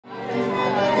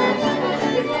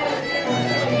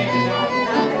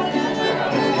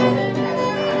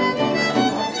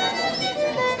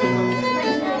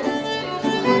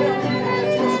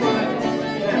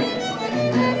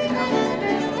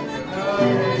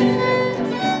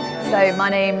So my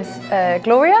name's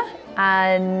Gloria,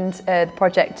 and the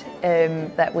project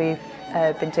that we've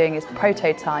been doing is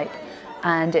Prototype,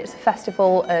 and it's a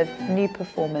festival of new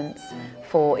performance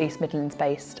for East Midlands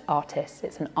based artists.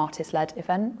 It's an artist-led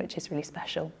event, which is really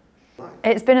special.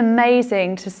 It's been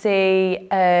amazing to see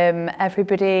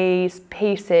everybody's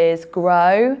pieces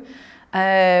grow,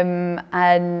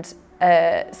 and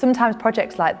sometimes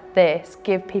projects like this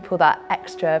give people that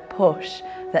extra push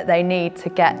that they need to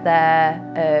get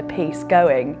their piece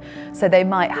going. So they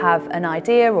might have an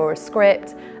idea or a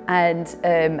script, and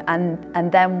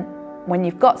then when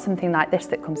you've got something like this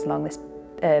that comes along, this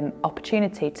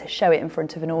opportunity to show it in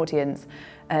front of an audience,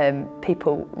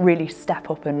 people really step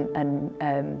up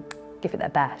and give it their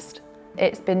best.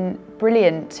 It's been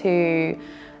brilliant to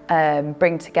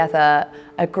bring together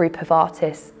a group of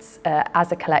artists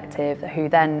as a collective who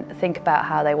then think about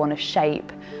how they want to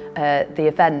shape the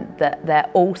event that they're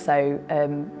also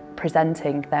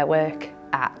presenting their work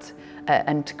at,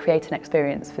 and to create an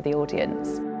experience for the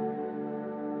audience.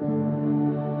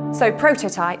 So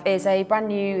Prototype is a brand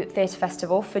new theatre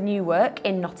festival for new work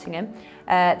in Nottingham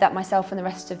that myself and the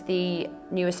rest of the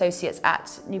new associates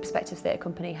at New Perspectives Theatre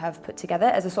Company have put together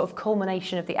as a sort of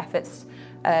culmination of the efforts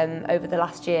over the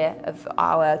last year of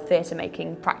our theatre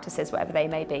making practices, whatever they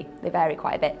may be. They vary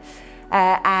quite a bit.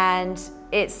 And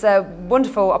it's a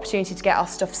wonderful opportunity to get our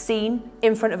stuff seen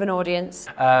in front of an audience.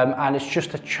 And it's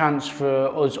just a chance for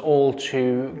us all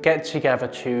to get together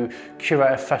to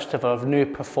curate a festival of new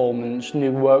performance,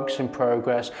 new works in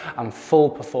progress and full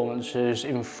performances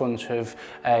in front of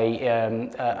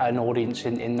an audience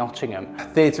in Nottingham.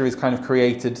 Theatre is kind of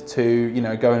created to, you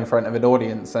know, go in front of an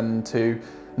audience and to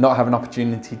not have an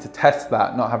opportunity to test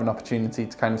that, not have an opportunity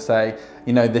to kind of say,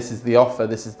 you know, this is the offer,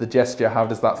 this is the gesture, how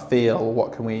does that feel,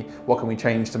 what can we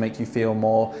change to make you feel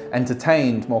more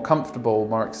entertained, more comfortable,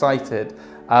 more excited.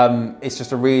 It's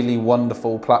just a really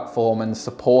wonderful platform and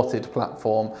supported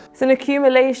platform. It's an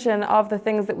accumulation of the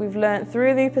things that we've learnt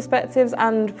through New Perspectives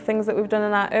and things that we've done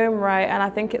in our own right, and I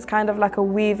think it's kind of like a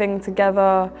weaving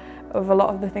together of a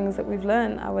lot of the things that we've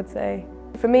learnt, I would say.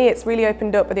 For me, it's really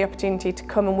opened up with the opportunity to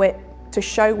come and to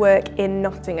show work in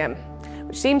Nottingham,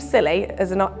 which seems silly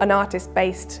as an artist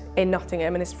based in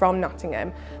Nottingham and is from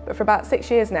Nottingham, but for about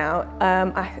 6 years now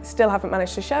I still haven't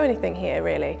managed to show anything here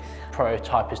really.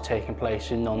 Prototype is taking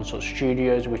place in Non-Sort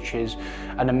Studios, which is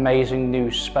an amazing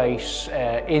new space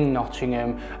in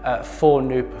Nottingham for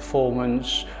new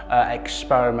performance,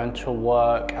 experimental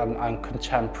work and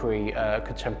contemporary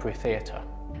theatre.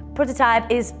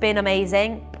 Prototype has been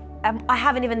amazing. I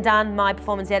haven't even done my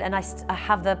performance yet, and I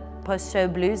have the post-show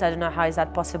blues. I don't know how is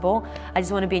that possible. I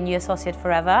just want to be a new associate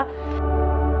forever.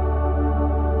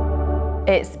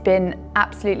 It's been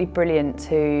absolutely brilliant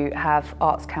to have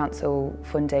Arts Council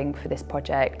funding for this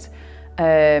project.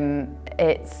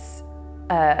 It's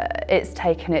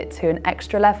taken it to an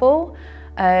extra level,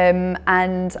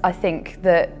 and I think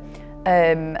that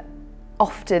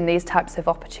often these types of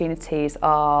opportunities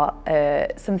are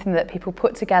something that people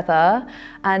put together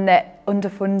and they're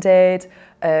underfunded,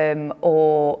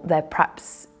 or they're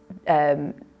perhaps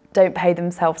don't pay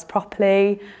themselves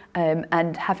properly,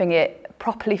 and having it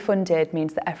properly funded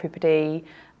means that everybody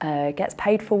gets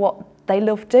paid for what they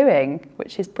love doing,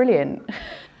 which is brilliant.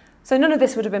 So none of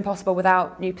this would have been possible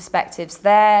without New Perspectives.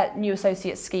 Their New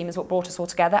Associates scheme is what brought us all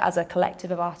together as a collective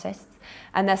of artists,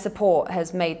 and their support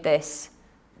has made this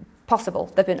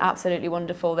possible. They've been absolutely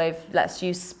wonderful. They've let us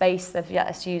use space, they've let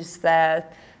us use their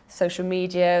social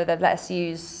media, they've let us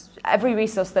use every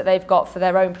resource that they've got for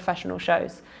their own professional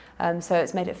shows. So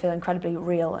it's made it feel incredibly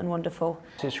real and wonderful.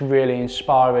 It's really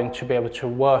inspiring to be able to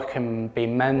work and be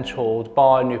mentored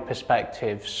by New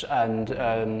Perspectives and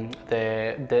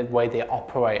the way they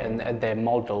operate and their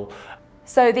model.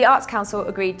 So the Arts Council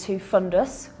agreed to fund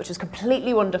us, which was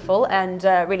completely wonderful and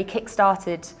really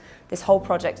kick-started this whole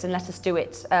project and let us do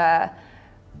it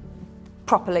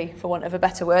properly, for want of a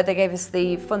better word. They gave us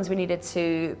the funds we needed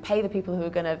to pay the people who were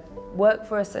going to work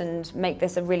for us and make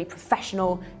this a really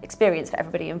professional experience for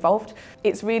everybody involved.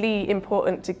 It's really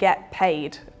important to get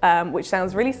paid, which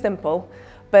sounds really simple,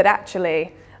 but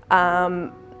actually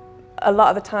a lot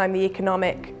of the time the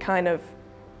economic kind of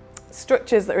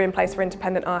structures that are in place for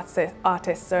independent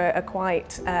artists are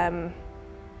quite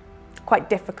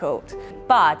difficult.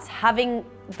 But having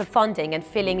the funding and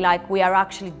feeling like we are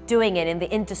actually doing it in the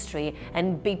industry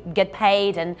and get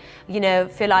paid and, you know,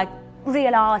 feel like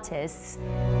real artists.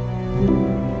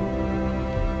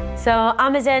 So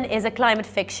Amazon is a climate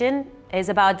fiction. It's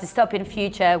about a dystopian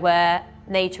future where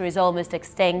nature is almost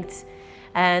extinct,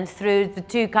 and through the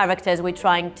two characters we're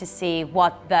trying to see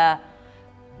what the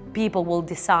people will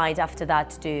decide after that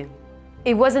to do.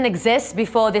 It wasn't exist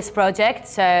before this project,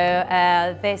 so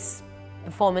this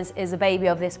performance is a baby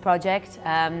of this project.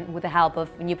 With the help of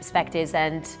New Perspectives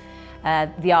and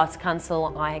the Arts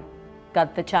Council, I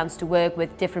got the chance to work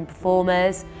with different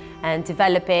performers and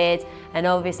develop it, and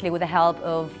obviously with the help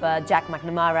of Jack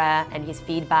McNamara and his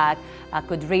feedback, I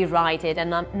could rewrite it, and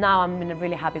now I'm in a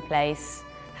really happy place.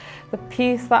 The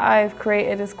piece that I've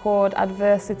created is called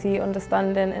Adversity,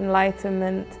 Understanding,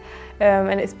 Enlightenment,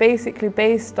 and it's basically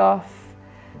based off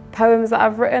poems that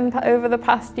I've written over the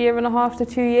past 1.5 to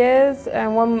 2 years.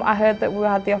 And when I heard that we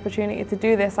had the opportunity to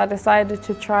do this, I decided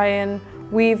to try and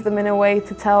weave them in a way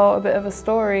to tell a bit of a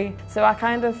story. So I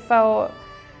kind of felt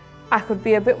I could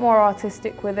be a bit more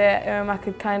artistic with it. I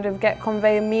could kind of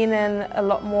convey meaning a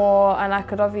lot more, and I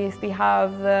could obviously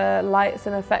have the lights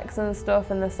and effects and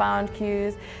stuff and the sound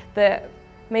cues that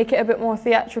make it a bit more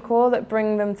theatrical, that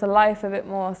bring them to life a bit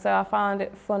more. So I found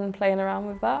it fun playing around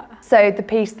with that. So the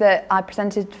piece that I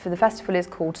presented for the festival is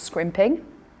called Scrimping.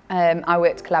 I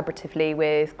worked collaboratively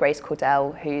with Grace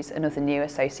Cordell, who's another new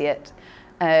associate.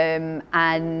 And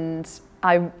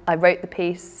I wrote the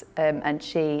piece and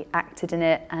she acted in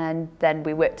it, and then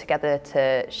we worked together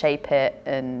to shape it,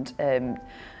 and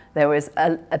there was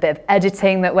a bit of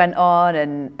editing that went on,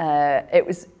 and it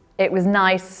was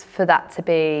nice for that to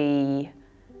be,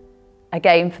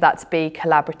 again, for that to be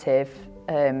collaborative.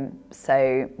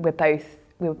 So we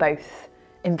were both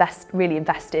really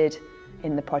invested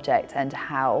in the project and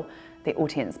how the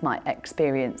audience might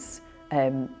experience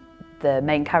the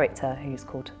main character, who's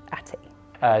called Atty.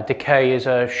 Decay is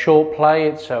a short play.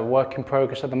 It's a work in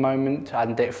progress at the moment,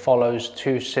 and it follows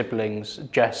two siblings,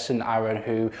 Jess and Aaron,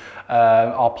 who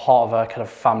are part of a kind of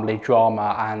family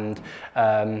drama, and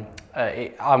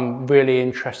I'm really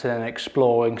interested in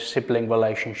exploring sibling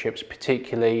relationships,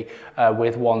 particularly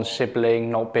with one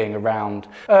sibling not being around.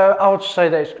 I would say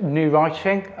that it's new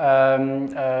writing,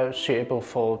 suitable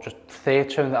for just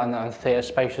theatre and theatre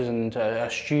spaces and a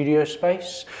studio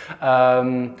space.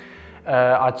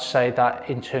 I'd say that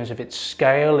in terms of its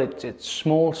scale, it's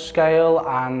small scale,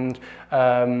 and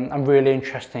I'm really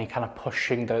interested in kind of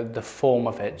pushing the form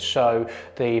of it. So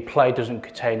the play doesn't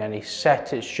contain any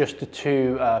set, it's just the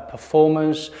two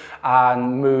performers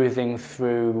and moving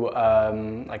through,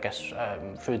 I guess,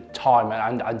 through time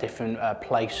and different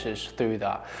places through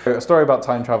that. A Story About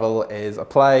Time Travel is a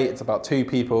play. It's about two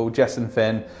people, Jess and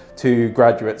Finn, two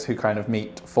graduates who kind of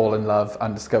meet, fall in love,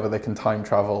 and discover they can time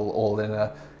travel all in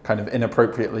a kind of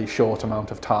inappropriately short amount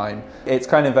of time. It's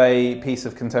kind of a piece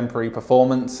of contemporary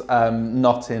performance,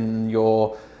 not in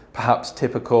your perhaps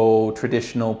typical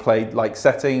traditional play-like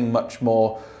setting, much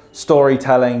more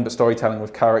storytelling, but storytelling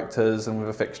with characters and with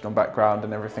a fictional background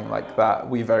and everything like that.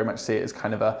 We very much see it as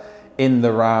kind of a in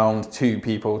the round, two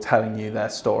people telling you their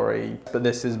story. But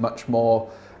this is much more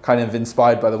kind of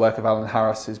inspired by the work of Alan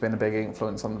Harris, who's been a big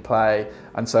influence on the play,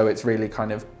 and so it's really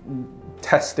kind of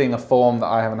testing a form that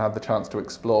I haven't had the chance to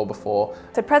explore before.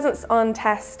 So Presence on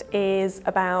Test is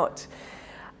about,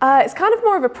 it's kind of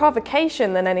more of a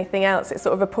provocation than anything else. It's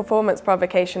sort of a performance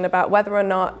provocation about whether or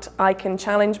not I can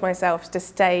challenge myself to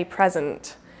stay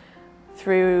present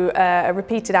through a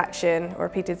repeated action or a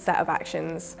repeated set of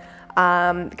actions.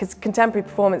 Because contemporary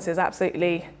performance is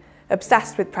absolutely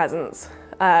obsessed with presence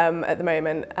at the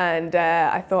moment, and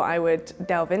I thought I would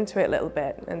delve into it a little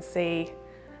bit and see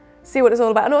what it's all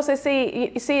about, and also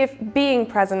see if being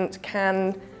present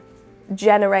can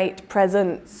generate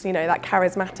presence, you know, that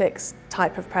charismatic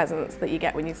type of presence that you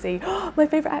get when you see, oh, my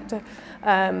favourite actor.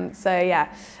 So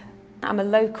yeah. I'm a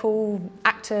local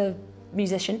actor,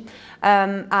 musician.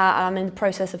 I'm in the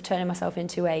process of turning myself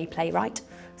into a playwright.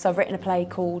 So I've written a play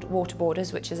called Water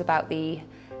Borders, which is about the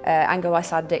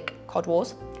Anglo-Icelandic Cod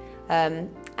Wars.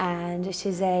 And it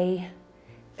is a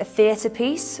theatre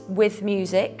piece with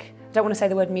music. I don't want to say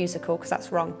the word musical because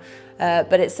that's wrong,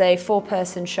 but it's a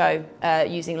 4-person show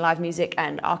using live music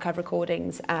and archive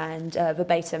recordings and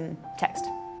verbatim text.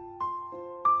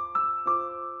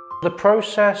 The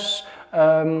process,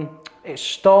 it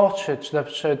started,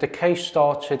 so the case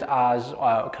started as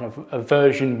kind of a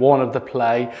version 1 of the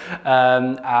play,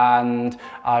 and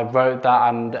I wrote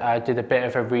that and I did a bit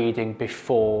of a reading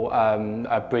before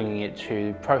bringing it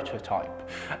to prototype.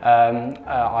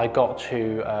 I got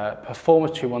two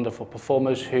wonderful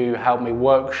performers who helped me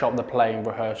workshop the play in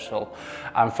rehearsal,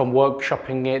 and from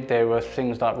workshopping it there were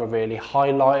things that were really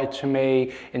highlighted to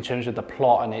me in terms of the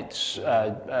plot and its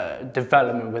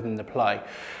development within the play.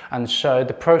 And so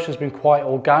the process has been quite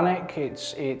organic.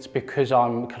 It's because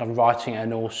I'm kind of writing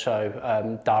and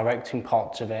also directing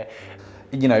parts of it.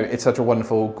 you know, it's such a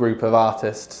wonderful group of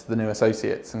artists, the new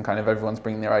associates, and kind of everyone's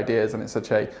bringing their ideas, and it's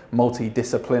such a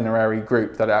multidisciplinary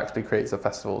group that it actually creates a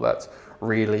festival that's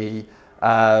really,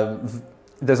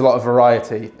 there's a lot of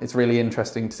variety. It's really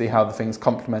interesting to see how the things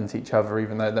complement each other,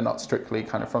 even though they're not strictly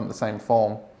kind of from the same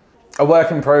form. A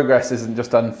work in progress isn't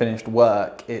just unfinished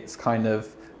work, it's kind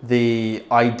of the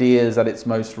ideas at its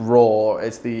most raw.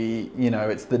 It's the, you know,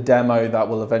 it's the demo that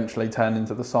will eventually turn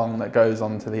into the song that goes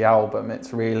onto the album.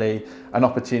 It's really an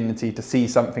opportunity to see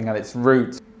something at its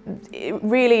roots.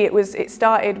 It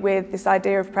started with this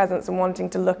idea of presence and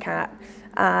wanting to look at,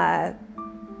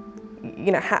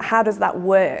 you know, how does that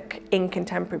work in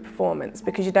contemporary performance?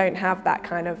 Because you don't have that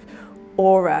kind of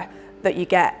aura that you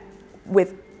get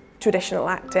with traditional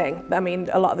acting. I mean,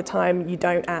 a lot of the time you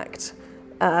don't act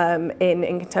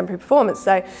in contemporary performance.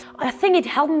 So I think it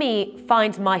helped me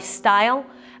find my style,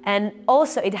 and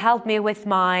also it helped me with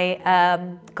my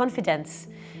confidence,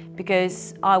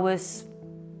 because I was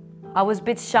a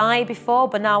bit shy before,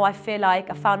 but now I feel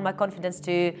like I found my confidence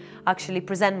to actually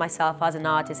present myself as an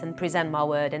artist and present my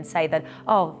word and say that,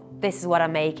 oh, this is what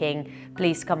I'm making,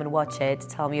 please come and watch it,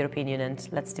 tell me your opinion, and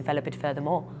let's develop it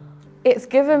furthermore. It's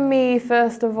given me,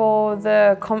 first of all,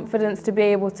 the confidence to be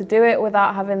able to do it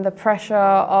without having the pressure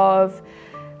of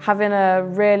having a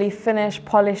really finished,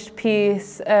 polished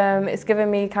piece. It's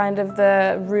given me kind of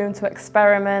the room to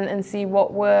experiment and see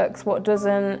what works, what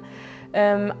doesn't.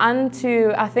 And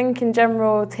to, I think in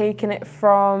general, taking it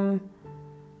from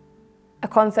a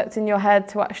concept in your head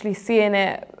to actually seeing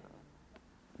it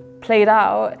played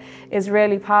out is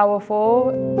really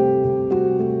powerful.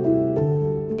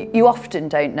 You often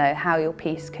don't know how your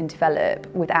piece can develop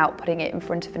without putting it in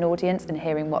front of an audience and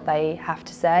hearing what they have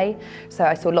to say. So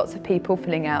I saw lots of people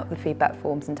filling out the feedback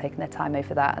forms and taking their time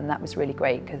over that, and that was really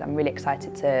great, because I'm really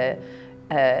excited to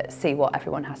see what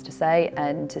everyone has to say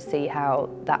and to see how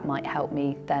that might help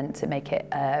me then to make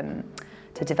it,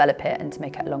 to develop it and to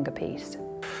make it a longer piece.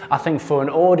 I think for an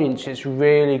audience it's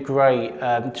really great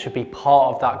to be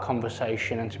part of that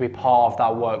conversation and to be part of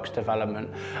that work's development.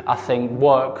 I think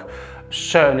work,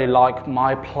 certainly like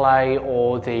my play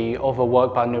or the other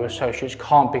work by new associates,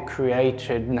 can't be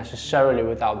created necessarily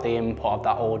without the input of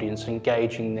that audience,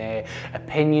 engaging their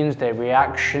opinions, their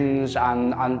reactions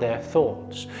and their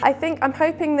thoughts. I'm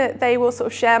hoping that they will sort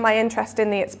of share my interest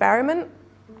in the experiment,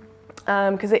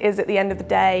 because it is at the end of the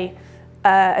day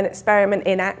an experiment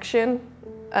in action.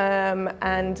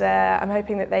 I'm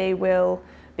hoping that they will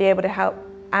be able to help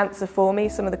answer for me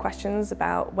some of the questions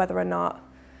about whether or not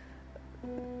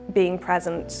being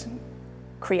present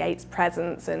creates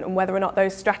presence, and whether or not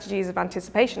those strategies of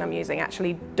anticipation I'm using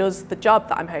actually does the job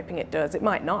that I'm hoping it does. It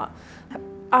might not.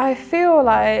 I feel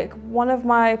like one of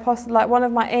my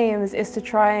aims is to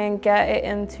try and get it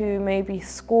into maybe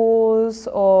schools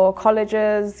or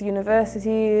colleges,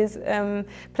 universities,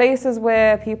 places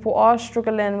where people are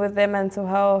struggling with their mental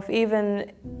health, even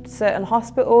certain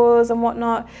hospitals and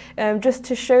whatnot, just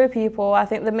to show people. I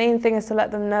think the main thing is to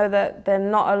let them know that they're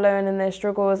not alone in their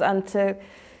struggles, and to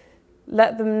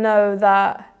let them know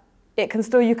that you can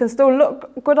still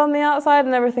look good on the outside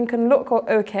and everything can look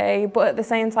okay, but at the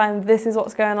same time, this is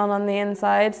what's going on the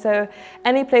inside. So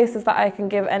any places that I can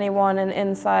give anyone an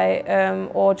insight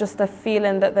or just a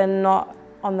feeling that they're not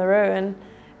on their own,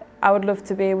 I would love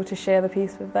to be able to share the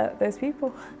piece with those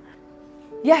people.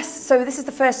 Yes, so this is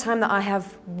the first time that I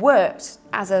have worked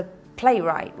as a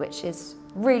playwright, which is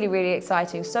really, really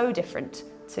exciting, so different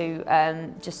to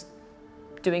just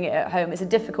doing it at home. It's a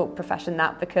difficult profession,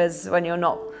 that, because when you're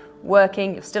not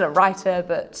working, you're still a writer,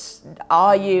 but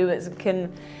are you? It's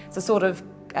a sort of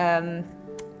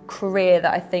career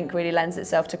that I think really lends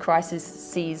itself to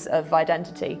crises of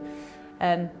identity.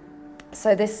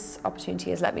 So this opportunity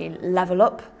has let me level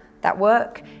up that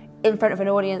work in front of an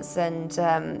audience and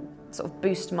sort of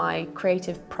boost my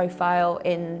creative profile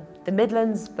in the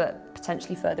Midlands, but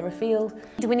potentially further afield.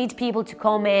 We need people to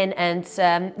come in, and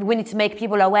we need to make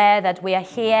people aware that we are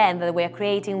here and that we are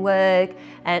creating work,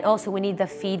 and also we need the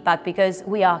feedback, because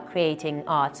we are creating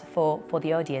art for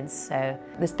the audience. So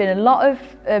there's been a lot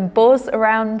of buzz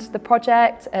around the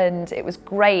project, and it was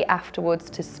great afterwards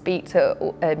to speak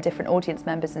to different audience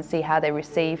members and see how they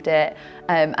received it,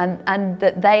 and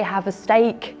that they have a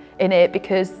stake in it,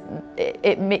 because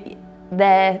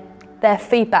their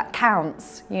feedback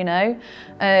counts, you know,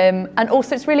 and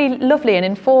also it's really lovely and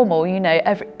informal, you know.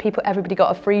 Everybody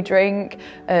got a free drink,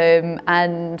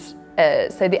 and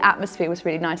so the atmosphere was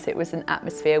really nice. It was an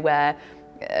atmosphere where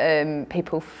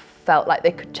people felt like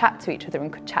they could chat to each other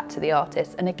and could chat to the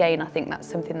artists. And again, I think that's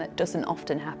something that doesn't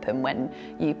often happen when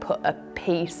you put a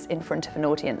piece in front of an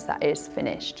audience that is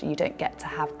finished. You don't get to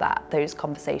have those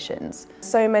conversations.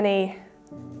 So many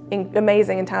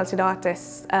amazing and talented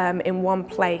artists in one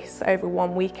place over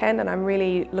one weekend, and I'm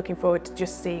really looking forward to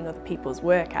just seeing other people's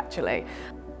work actually.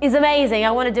 It's amazing.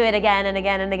 I want to do it again and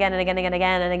again and again and again and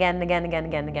again and again and again and again and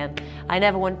again and again. I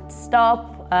never want to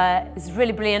stop. It's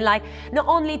really brilliant. Like, not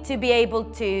only to be able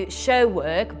to show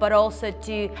work, but also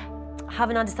to have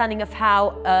an understanding of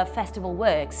how a festival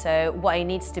works. So what it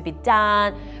needs to be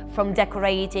done, from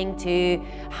decorating to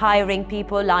hiring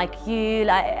people like you,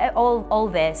 like all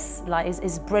this, like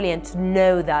is brilliant to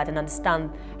know that and understand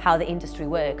how the industry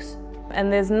works.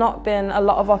 And there's not been a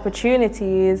lot of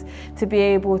opportunities to be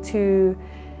able to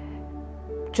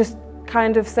just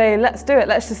kind of say, let's do it,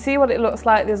 let's just see what it looks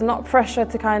like. There's not pressure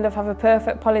to kind of have a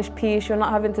perfect polished piece. You're not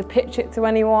having to pitch it to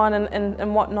anyone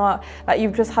and whatnot. Like,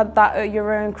 you've just had that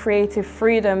your own creative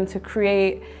freedom to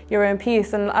create your own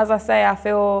piece. And as I say, I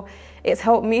feel it's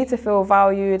helped me to feel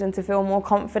valued and to feel more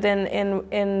confident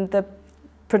in the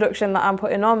production that I'm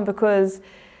putting on, because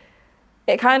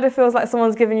it kind of feels like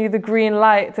someone's giving you the green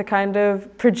light to kind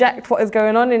of project what is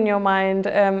going on in your mind,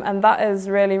 and that has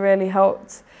really, really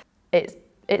helped.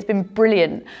 It's been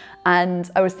brilliant, and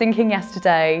I was thinking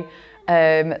yesterday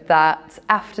that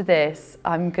after this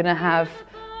I'm going to have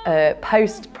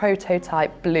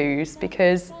post-prototype blues,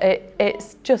 because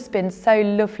it's just been so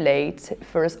lovely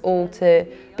for us all to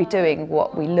be doing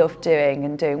what we love doing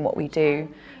and doing what we do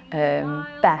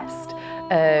best.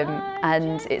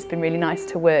 And it's been really nice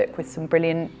to work with some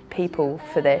brilliant people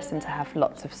for this and to have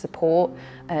lots of support,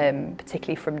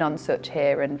 particularly from Non Such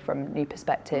here and from New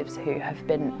Perspectives, who have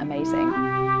been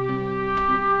amazing.